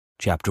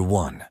Chapter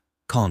 1.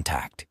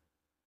 Contact.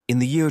 In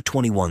the year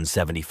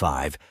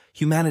 2175,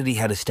 humanity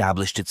had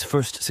established its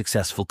first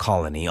successful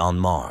colony on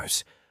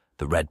Mars.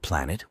 The red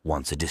planet,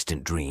 once a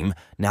distant dream,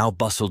 now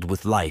bustled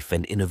with life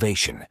and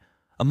innovation.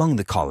 Among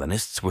the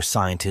colonists were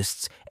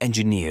scientists,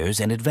 engineers,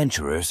 and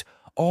adventurers,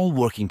 all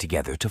working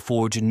together to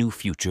forge a new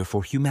future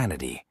for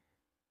humanity.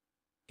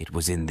 It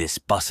was in this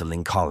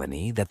bustling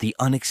colony that the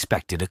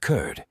unexpected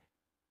occurred.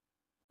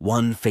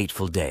 One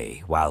fateful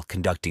day, while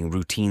conducting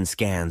routine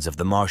scans of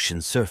the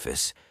Martian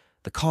surface,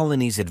 the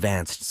colony's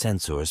advanced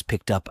sensors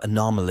picked up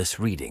anomalous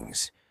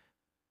readings.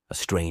 A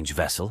strange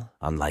vessel,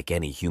 unlike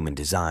any human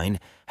design,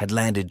 had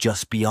landed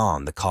just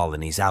beyond the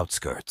colony's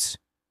outskirts.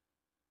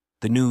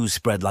 The news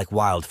spread like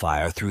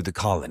wildfire through the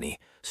colony,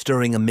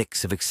 stirring a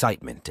mix of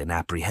excitement and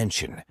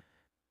apprehension.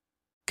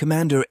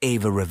 Commander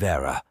Ava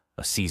Rivera,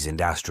 a seasoned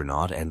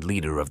astronaut and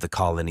leader of the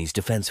colony's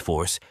defense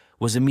force,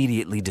 was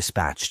immediately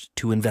dispatched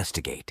to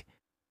investigate.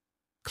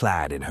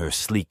 Clad in her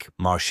sleek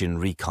Martian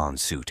recon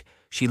suit,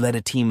 she led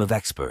a team of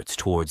experts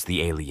towards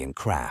the alien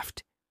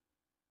craft.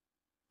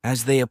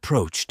 As they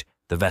approached,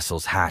 the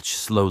vessel's hatch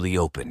slowly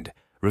opened,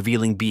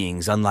 revealing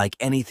beings unlike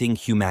anything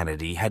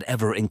humanity had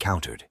ever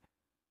encountered.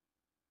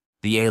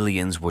 The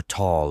aliens were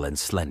tall and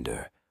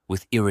slender,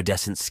 with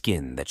iridescent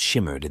skin that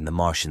shimmered in the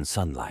Martian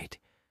sunlight.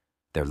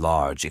 Their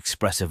large,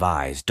 expressive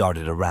eyes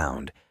darted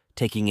around,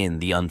 taking in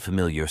the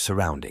unfamiliar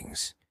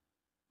surroundings.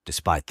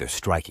 Despite their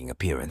striking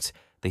appearance,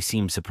 they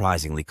seemed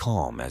surprisingly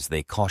calm as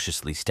they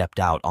cautiously stepped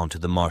out onto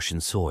the Martian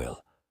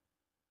soil.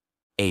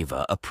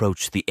 Ava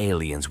approached the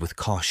aliens with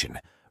caution,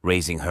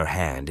 raising her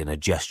hand in a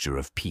gesture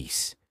of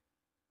peace.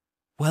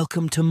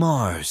 "Welcome to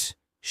Mars,"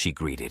 she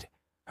greeted,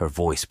 her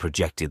voice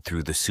projected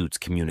through the suit's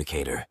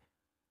communicator.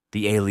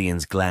 The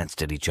aliens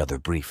glanced at each other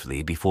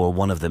briefly before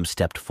one of them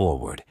stepped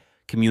forward,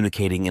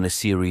 communicating in a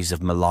series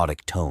of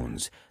melodic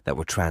tones that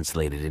were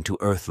translated into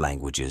Earth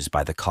languages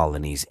by the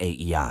colony's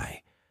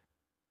AEI.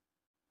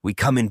 "We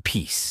come in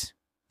peace,"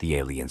 the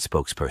alien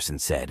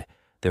spokesperson said,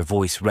 their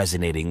voice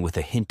resonating with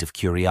a hint of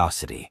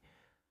curiosity.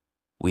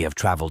 "We have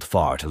traveled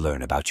far to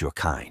learn about your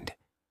kind."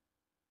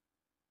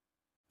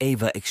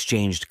 Ava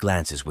exchanged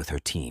glances with her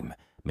team,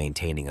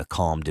 maintaining a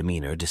calm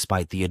demeanor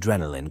despite the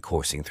adrenaline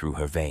coursing through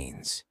her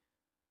veins.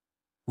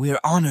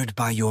 "We're honored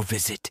by your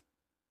visit,"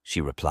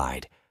 she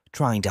replied,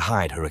 trying to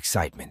hide her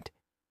excitement.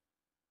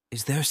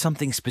 "Is there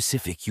something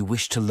specific you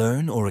wish to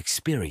learn or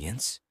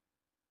experience?"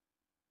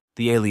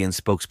 The alien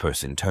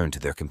spokesperson turned to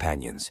their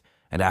companions,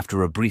 and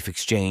after a brief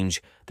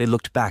exchange, they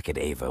looked back at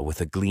Ava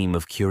with a gleam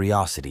of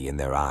curiosity in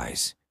their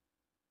eyes.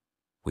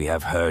 "We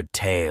have heard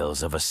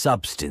tales of a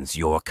substance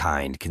your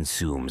kind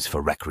consumes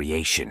for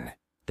recreation,"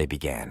 they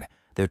began,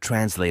 their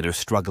translator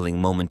struggling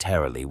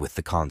momentarily with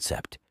the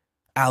concept.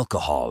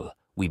 "Alcohol,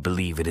 we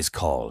believe it is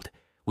called.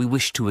 We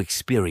wish to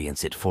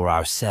experience it for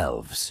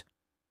ourselves."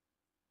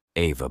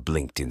 Ava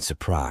blinked in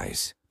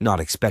surprise, not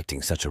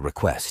expecting such a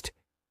request.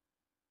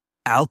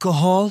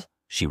 "Alcohol?"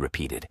 she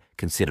repeated,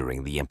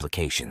 considering the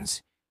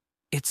implications.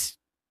 It's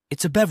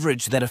a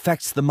beverage that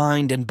affects the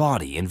mind and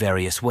body in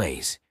various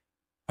ways.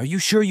 Are you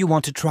sure you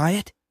want to try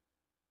it?"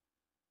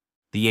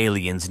 The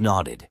aliens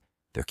nodded,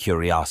 their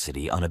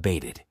curiosity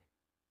unabated.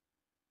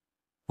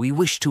 "We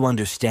wish to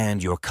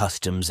understand your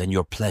customs and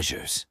your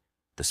pleasures,"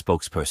 the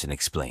spokesperson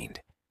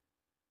explained.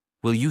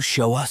 "Will you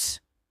show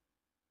us?"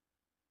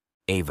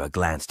 Ava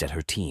glanced at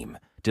her team,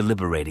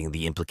 deliberating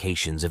the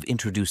implications of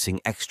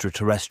introducing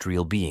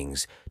extraterrestrial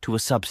beings to a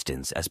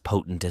substance as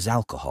potent as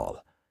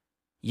alcohol.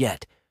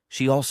 Yet,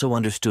 she also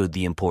understood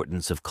the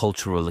importance of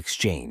cultural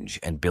exchange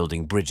and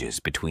building bridges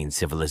between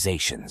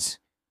civilizations.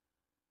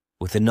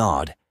 With a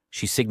nod,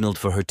 she signaled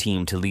for her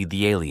team to lead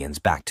the aliens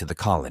back to the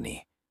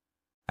colony.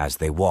 As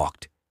they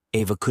walked,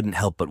 Ava couldn't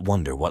help but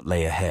wonder what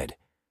lay ahead.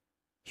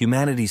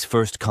 Humanity's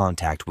first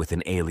contact with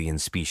an alien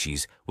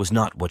species was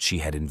not what she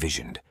had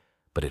envisioned,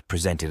 but it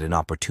presented an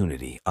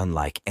opportunity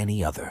unlike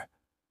any other.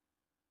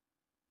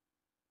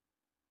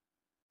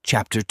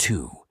 Chapter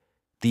 2.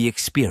 The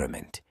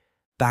Experiment.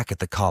 Back at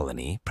the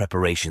colony,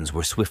 preparations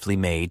were swiftly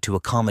made to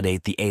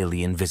accommodate the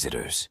alien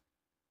visitors.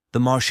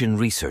 The Martian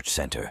Research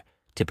Center,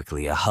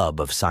 typically a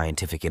hub of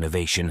scientific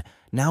innovation,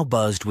 now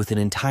buzzed with an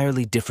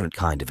entirely different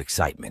kind of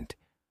excitement.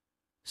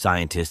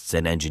 Scientists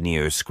and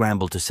engineers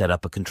scrambled to set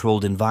up a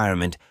controlled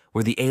environment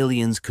where the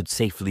aliens could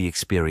safely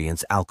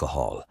experience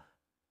alcohol.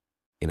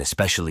 In a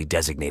specially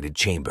designated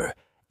chamber,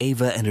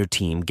 Ava and her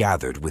team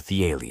gathered with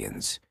the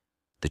aliens.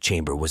 The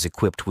chamber was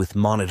equipped with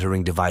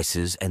monitoring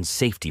devices and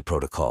safety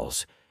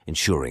protocols,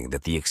 ensuring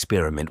that the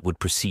experiment would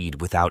proceed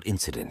without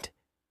incident.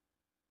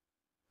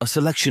 A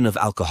selection of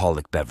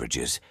alcoholic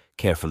beverages,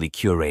 carefully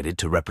curated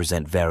to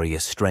represent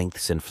various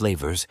strengths and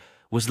flavors,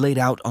 was laid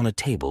out on a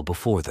table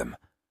before them.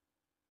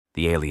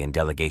 The alien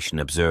delegation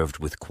observed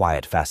with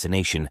quiet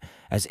fascination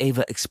as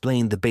Ava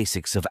explained the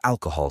basics of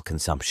alcohol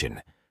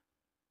consumption.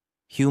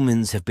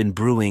 "Humans have been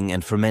brewing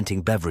and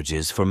fermenting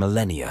beverages for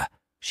millennia,"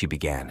 she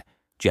began,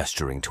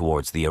 gesturing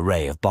towards the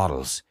array of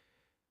bottles.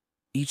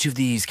 "Each of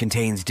these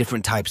contains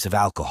different types of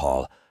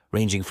alcohol,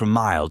 ranging from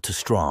mild to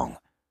strong."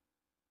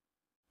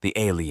 The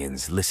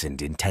aliens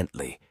listened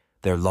intently,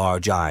 their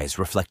large eyes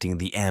reflecting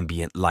the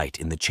ambient light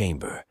in the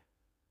chamber.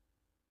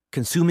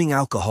 "Consuming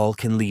alcohol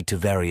can lead to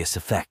various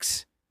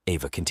effects,"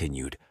 Ava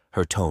continued,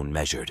 her tone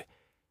measured.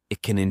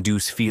 "It can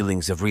induce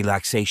feelings of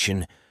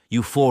relaxation,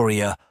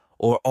 euphoria,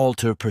 or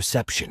alter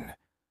perception."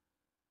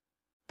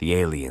 The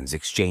aliens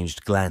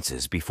exchanged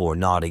glances before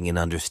nodding in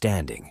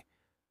understanding.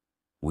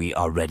 "We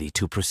are ready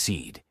to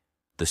proceed,"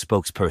 the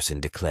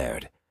spokesperson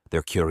declared,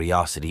 their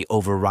curiosity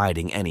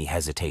overriding any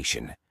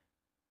hesitation.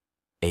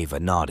 Ava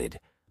nodded,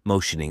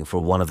 motioning for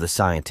one of the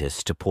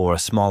scientists to pour a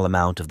small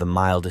amount of the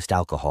mildest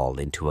alcohol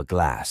into a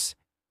glass.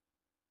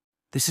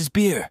 "This is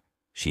beer,"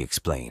 she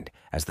explained,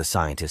 as the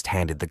scientist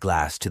handed the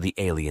glass to the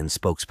alien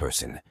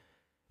spokesperson.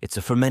 "It's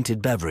a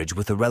fermented beverage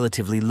with a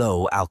relatively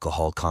low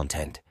alcohol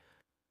content."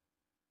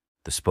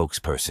 The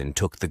spokesperson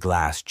took the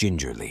glass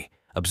gingerly,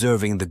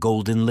 observing the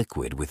golden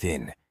liquid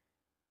within.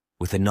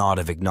 With a nod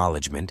of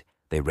acknowledgement,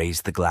 they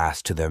raised the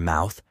glass to their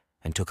mouth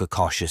and took a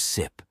cautious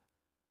sip.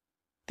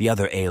 The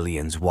other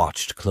aliens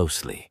watched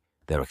closely,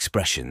 their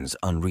expressions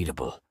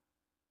unreadable.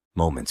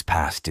 Moments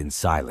passed in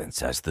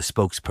silence as the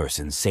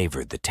spokesperson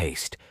savored the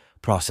taste,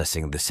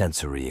 processing the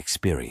sensory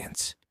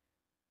experience.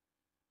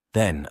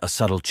 Then a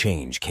subtle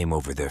change came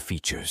over their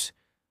features,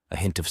 a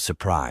hint of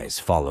surprise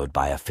followed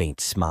by a faint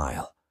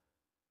smile.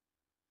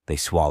 They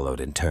swallowed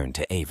and turned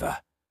to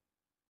Ava.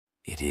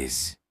 "It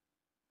is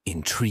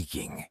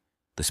intriguing,"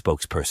 the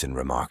spokesperson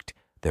remarked,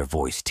 their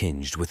voice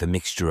tinged with a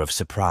mixture of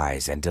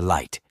surprise and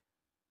delight.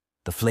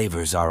 "The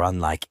flavors are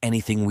unlike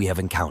anything we have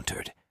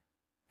encountered.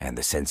 And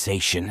the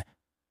sensation?"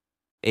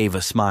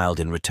 Ava smiled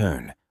in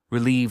return,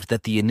 relieved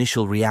that the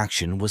initial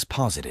reaction was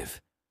positive.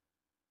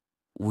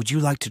 "Would you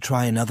like to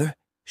try another?"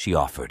 she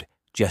offered,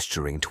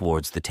 gesturing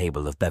towards the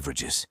table of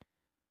beverages.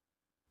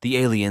 The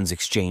aliens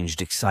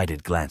exchanged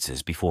excited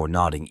glances before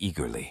nodding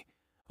eagerly.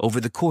 Over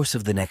the course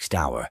of the next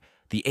hour,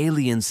 the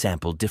aliens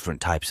sampled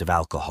different types of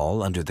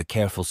alcohol under the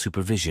careful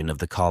supervision of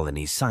the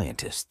colony's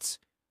scientists.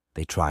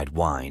 They tried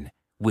wine,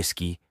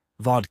 whiskey,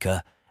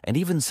 vodka, and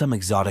even some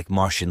exotic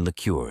Martian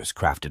liqueurs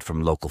crafted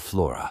from local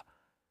flora.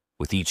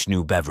 With each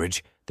new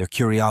beverage, their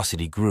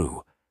curiosity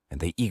grew, and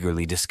they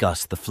eagerly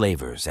discussed the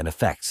flavors and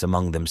effects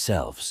among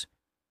themselves.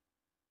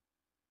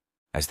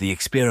 As the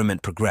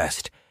experiment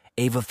progressed,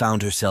 Ava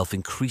found herself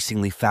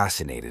increasingly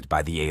fascinated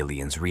by the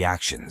aliens'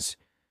 reactions.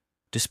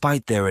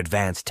 Despite their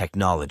advanced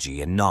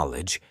technology and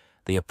knowledge,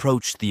 they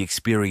approached the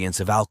experience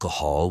of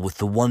alcohol with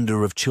the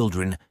wonder of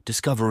children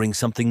discovering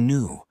something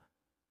new.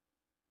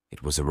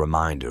 It was a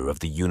reminder of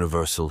the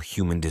universal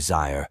human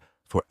desire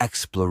for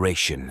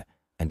exploration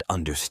and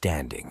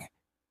understanding.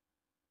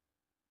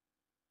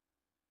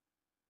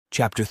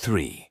 Chapter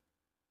 3.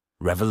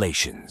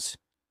 Revelations.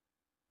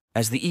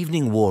 As the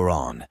evening wore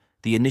on,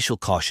 the initial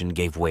caution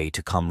gave way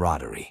to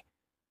camaraderie.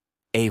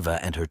 Ava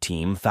and her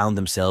team found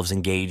themselves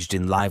engaged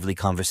in lively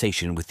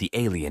conversation with the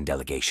alien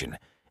delegation,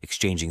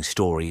 exchanging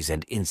stories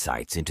and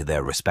insights into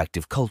their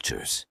respective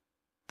cultures.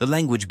 The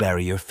language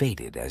barrier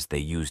faded as they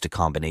used a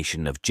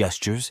combination of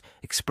gestures,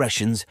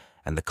 expressions,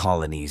 and the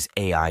colony's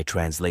AI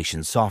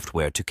translation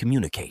software to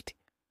communicate.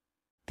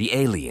 The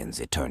aliens,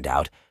 it turned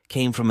out,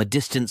 came from a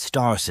distant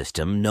star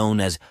system known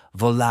as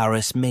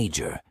Volaris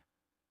Major.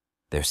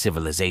 Their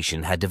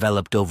civilization had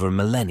developed over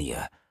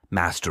millennia,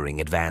 mastering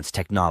advanced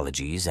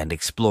technologies and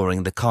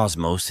exploring the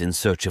cosmos in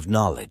search of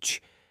knowledge.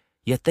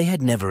 Yet they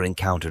had never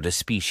encountered a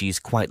species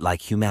quite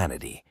like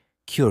humanity,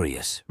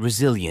 curious,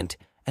 resilient,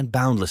 and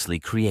boundlessly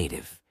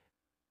creative.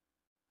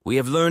 "We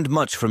have learned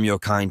much from your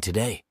kind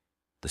today,"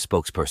 the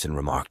spokesperson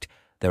remarked,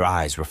 their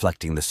eyes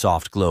reflecting the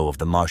soft glow of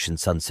the Martian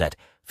sunset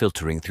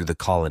filtering through the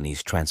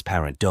colony's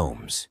transparent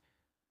domes.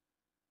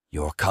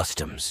 "Your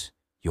customs,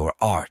 your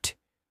art,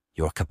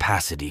 your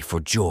capacity for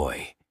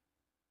joy."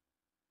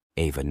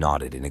 Ava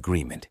nodded in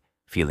agreement,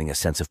 feeling a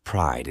sense of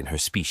pride in her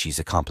species'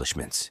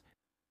 accomplishments.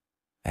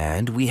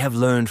 "And we have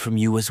learned from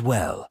you as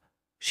well,"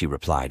 she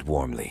replied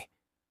warmly.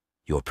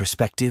 "Your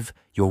perspective,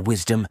 your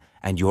wisdom,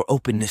 and your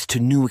openness to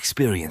new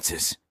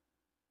experiences."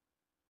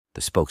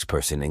 The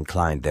spokesperson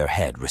inclined their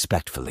head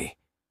respectfully.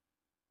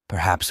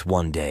 "Perhaps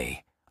one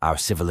day our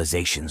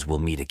civilizations will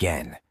meet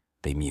again,"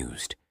 they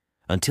mused.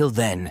 "Until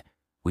then,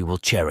 we will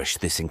cherish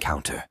this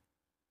encounter."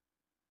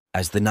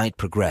 As the night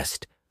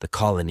progressed, the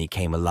colony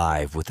came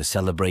alive with a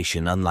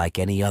celebration unlike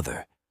any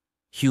other.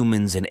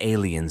 Humans and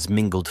aliens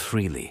mingled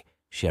freely,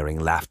 sharing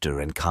laughter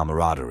and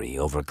camaraderie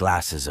over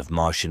glasses of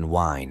Martian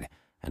wine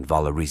and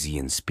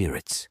Valerisian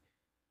spirits.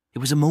 It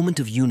was a moment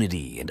of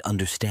unity and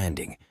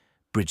understanding,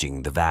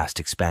 bridging the vast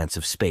expanse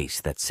of space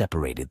that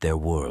separated their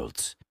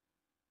worlds.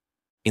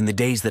 In the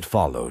days that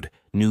followed,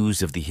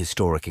 news of the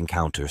historic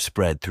encounter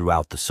spread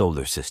throughout the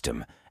solar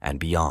system and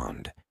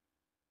beyond.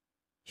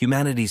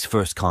 Humanity's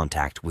first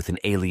contact with an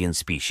alien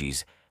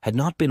species had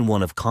not been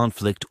one of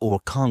conflict or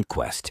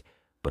conquest,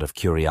 but of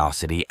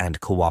curiosity and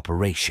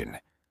cooperation.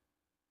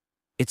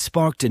 It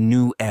sparked a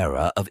new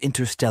era of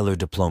interstellar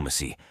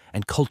diplomacy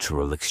and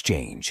cultural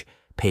exchange,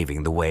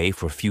 paving the way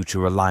for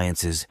future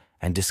alliances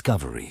and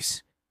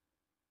discoveries.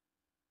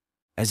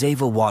 As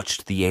Ava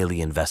watched the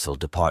alien vessel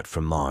depart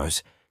from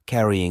Mars,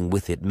 carrying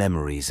with it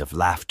memories of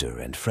laughter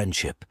and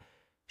friendship,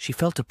 she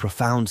felt a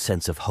profound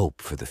sense of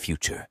hope for the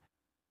future.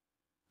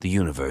 The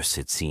universe,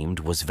 it seemed,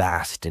 was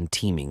vast and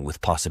teeming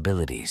with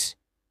possibilities.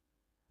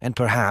 And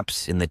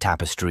perhaps, in the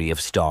tapestry of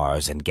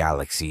stars and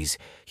galaxies,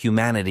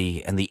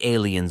 humanity and the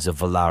aliens of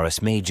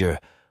Valaris Major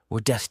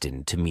were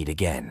destined to meet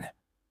again.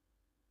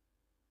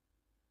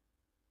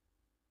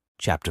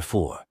 Chapter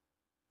 4.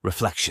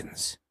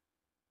 Reflections.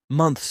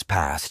 Months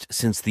passed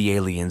since the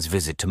aliens'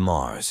 visit to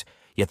Mars,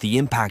 yet the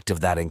impact of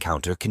that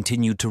encounter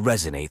continued to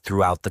resonate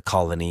throughout the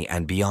colony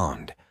and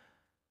beyond.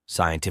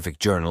 Scientific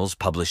journals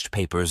published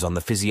papers on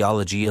the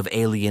physiology of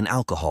alien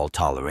alcohol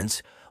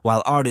tolerance,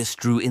 while artists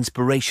drew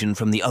inspiration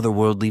from the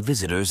otherworldly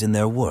visitors in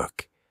their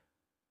work.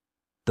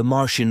 The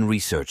Martian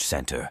Research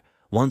Center,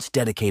 once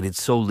dedicated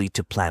solely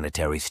to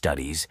planetary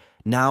studies,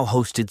 now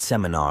hosted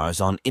seminars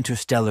on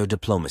interstellar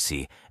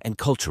diplomacy and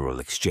cultural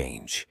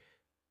exchange.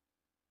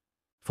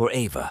 For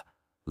Ava,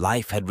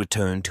 life had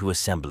returned to a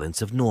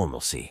semblance of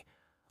normalcy,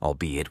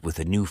 albeit with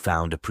a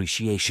newfound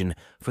appreciation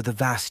for the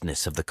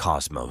vastness of the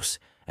cosmos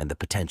and the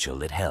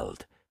potential it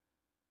held.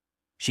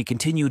 She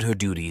continued her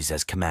duties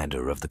as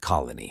commander of the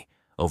colony,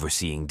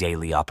 overseeing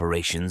daily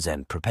operations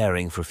and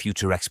preparing for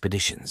future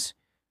expeditions.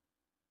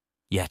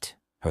 Yet,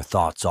 her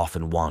thoughts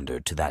often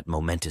wandered to that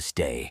momentous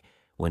day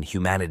when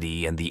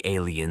humanity and the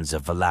aliens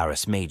of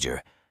Valaris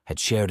Major had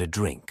shared a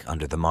drink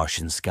under the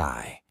Martian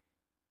sky.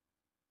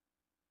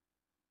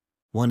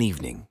 One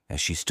evening, as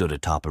she stood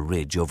atop a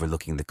ridge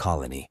overlooking the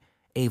colony,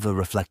 Ava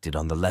reflected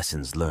on the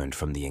lessons learned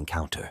from the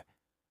encounter.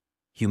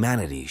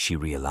 Humanity, she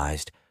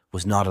realized,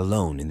 was not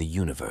alone in the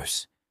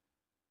universe.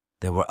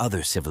 There were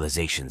other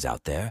civilizations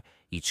out there,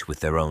 each with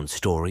their own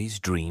stories,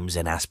 dreams,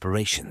 and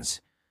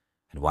aspirations.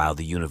 And while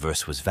the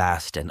universe was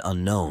vast and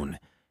unknown,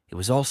 it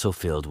was also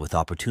filled with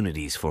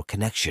opportunities for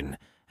connection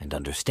and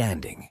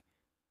understanding.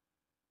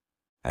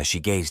 As she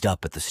gazed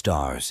up at the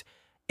stars,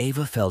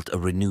 Ava felt a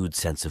renewed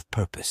sense of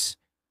purpose.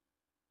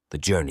 The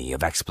journey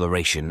of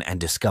exploration and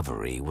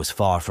discovery was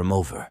far from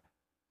over.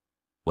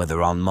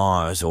 Whether on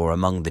Mars or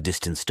among the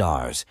distant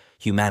stars,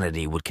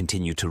 humanity would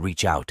continue to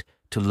reach out,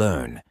 to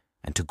learn,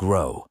 and to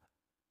grow.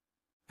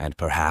 And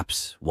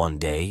perhaps, one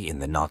day in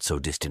the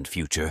not-so-distant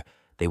future,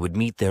 they would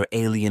meet their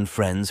alien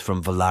friends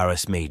from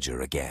Valaris Major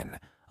again,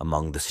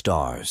 among the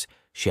stars,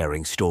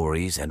 sharing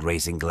stories and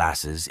raising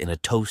glasses in a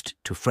toast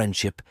to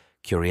friendship,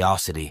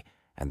 curiosity,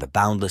 and the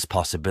boundless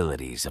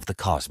possibilities of the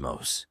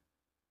cosmos.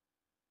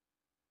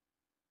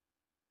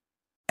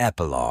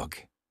 Epilogue.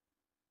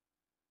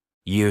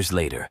 Years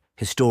later,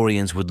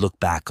 historians would look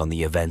back on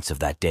the events of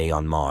that day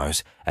on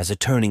Mars as a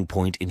turning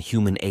point in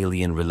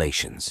human-alien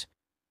relations.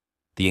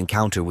 The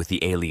encounter with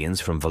the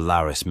aliens from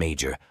Valaris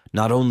Major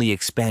not only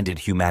expanded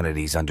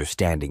humanity's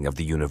understanding of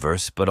the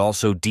universe, but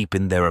also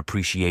deepened their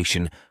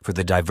appreciation for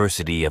the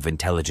diversity of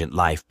intelligent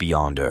life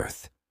beyond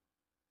Earth.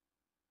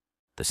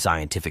 The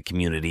scientific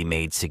community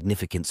made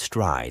significant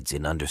strides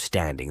in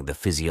understanding the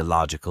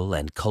physiological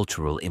and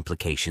cultural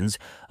implications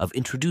of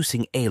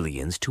introducing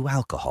aliens to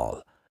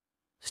alcohol.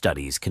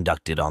 Studies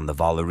conducted on the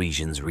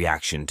Valaresians'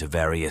 reaction to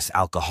various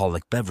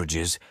alcoholic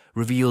beverages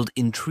revealed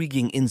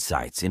intriguing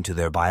insights into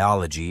their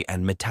biology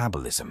and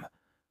metabolism.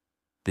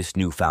 This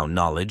newfound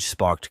knowledge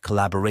sparked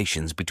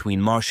collaborations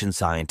between Martian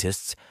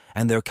scientists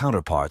and their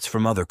counterparts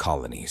from other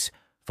colonies,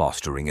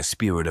 fostering a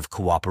spirit of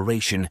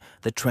cooperation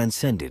that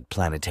transcended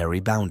planetary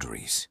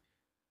boundaries.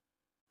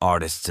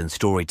 Artists and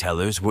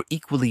storytellers were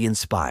equally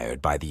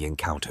inspired by the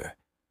encounter.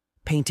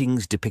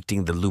 Paintings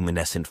depicting the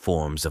luminescent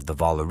forms of the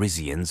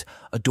Valaresians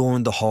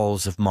adorned the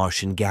halls of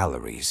Martian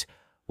galleries,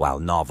 while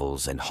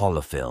novels and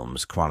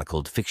holofilms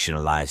chronicled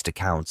fictionalized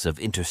accounts of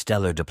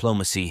interstellar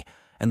diplomacy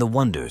and the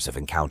wonders of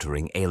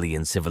encountering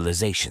alien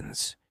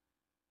civilizations.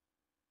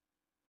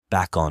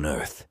 Back on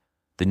Earth,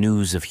 the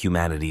news of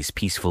humanity's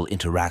peaceful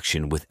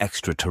interaction with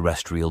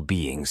extraterrestrial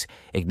beings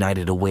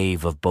ignited a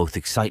wave of both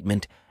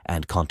excitement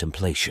and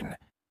contemplation.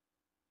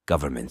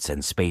 Governments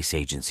and space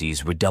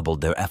agencies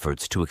redoubled their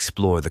efforts to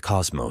explore the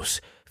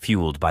cosmos,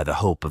 fueled by the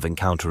hope of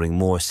encountering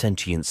more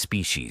sentient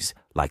species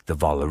like the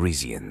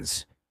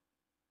Valaresians.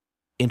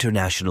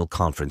 International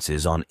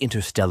conferences on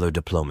interstellar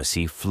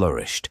diplomacy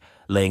flourished,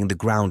 laying the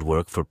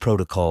groundwork for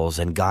protocols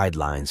and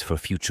guidelines for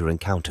future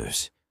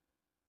encounters.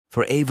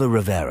 For Ava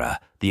Rivera,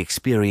 the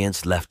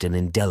experience left an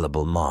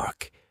indelible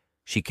mark.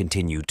 She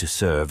continued to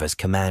serve as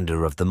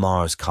commander of the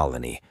Mars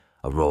colony,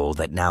 a role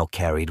that now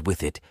carried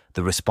with it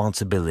the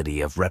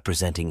responsibility of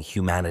representing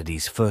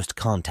humanity's first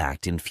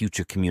contact in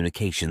future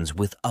communications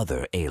with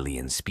other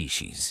alien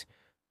species.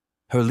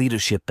 Her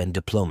leadership and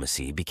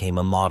diplomacy became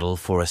a model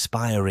for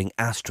aspiring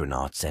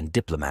astronauts and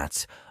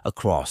diplomats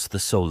across the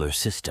solar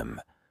system.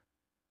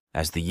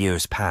 As the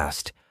years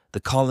passed, the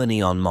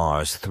colony on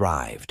Mars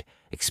thrived,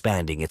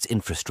 expanding its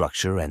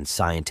infrastructure and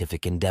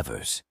scientific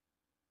endeavors.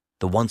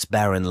 The once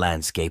barren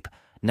landscape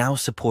now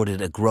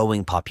supported a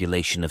growing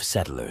population of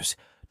settlers,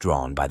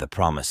 drawn by the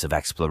promise of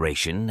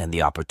exploration and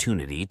the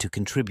opportunity to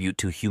contribute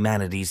to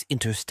humanity's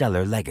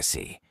interstellar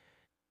legacy.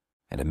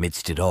 And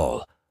amidst it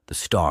all, the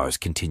stars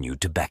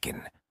continued to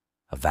beckon.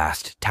 a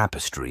vast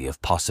tapestry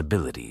of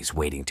possibilities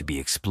waiting to be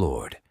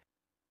explored.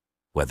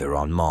 Whether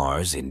on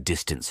Mars, in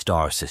distant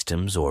star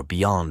systems, or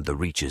beyond the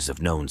reaches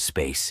of known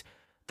space,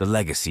 the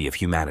legacy of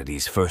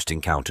humanity's first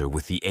encounter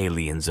with the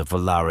aliens of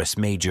Valaris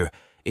Major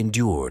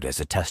endured as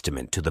a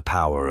testament to the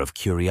power of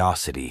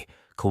curiosity,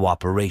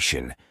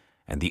 cooperation,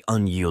 and the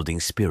unyielding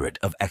spirit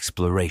of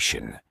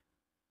exploration.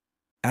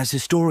 As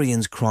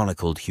historians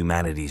chronicled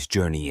humanity's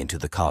journey into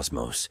the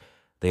cosmos,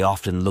 they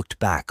often looked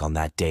back on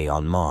that day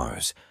on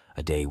Mars,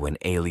 a day when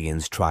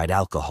aliens tried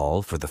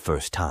alcohol for the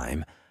first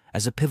time,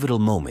 as a pivotal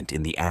moment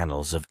in the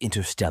annals of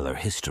interstellar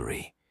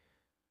history.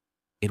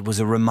 It was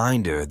a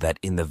reminder that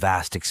in the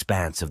vast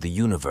expanse of the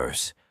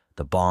universe,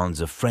 the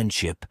bonds of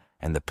friendship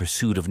and the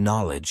pursuit of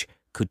knowledge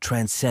could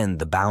transcend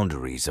the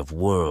boundaries of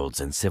worlds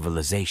and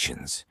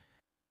civilizations.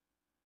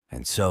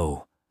 And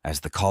so,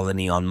 as the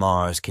colony on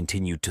Mars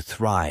continued to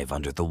thrive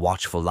under the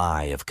watchful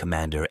eye of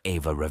Commander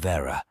Eva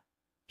Rivera,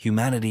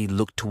 humanity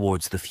looked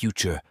towards the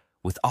future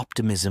with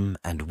optimism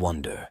and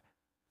wonder,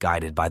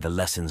 guided by the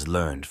lessons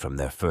learned from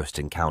their first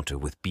encounter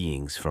with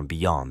beings from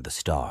beyond the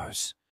stars.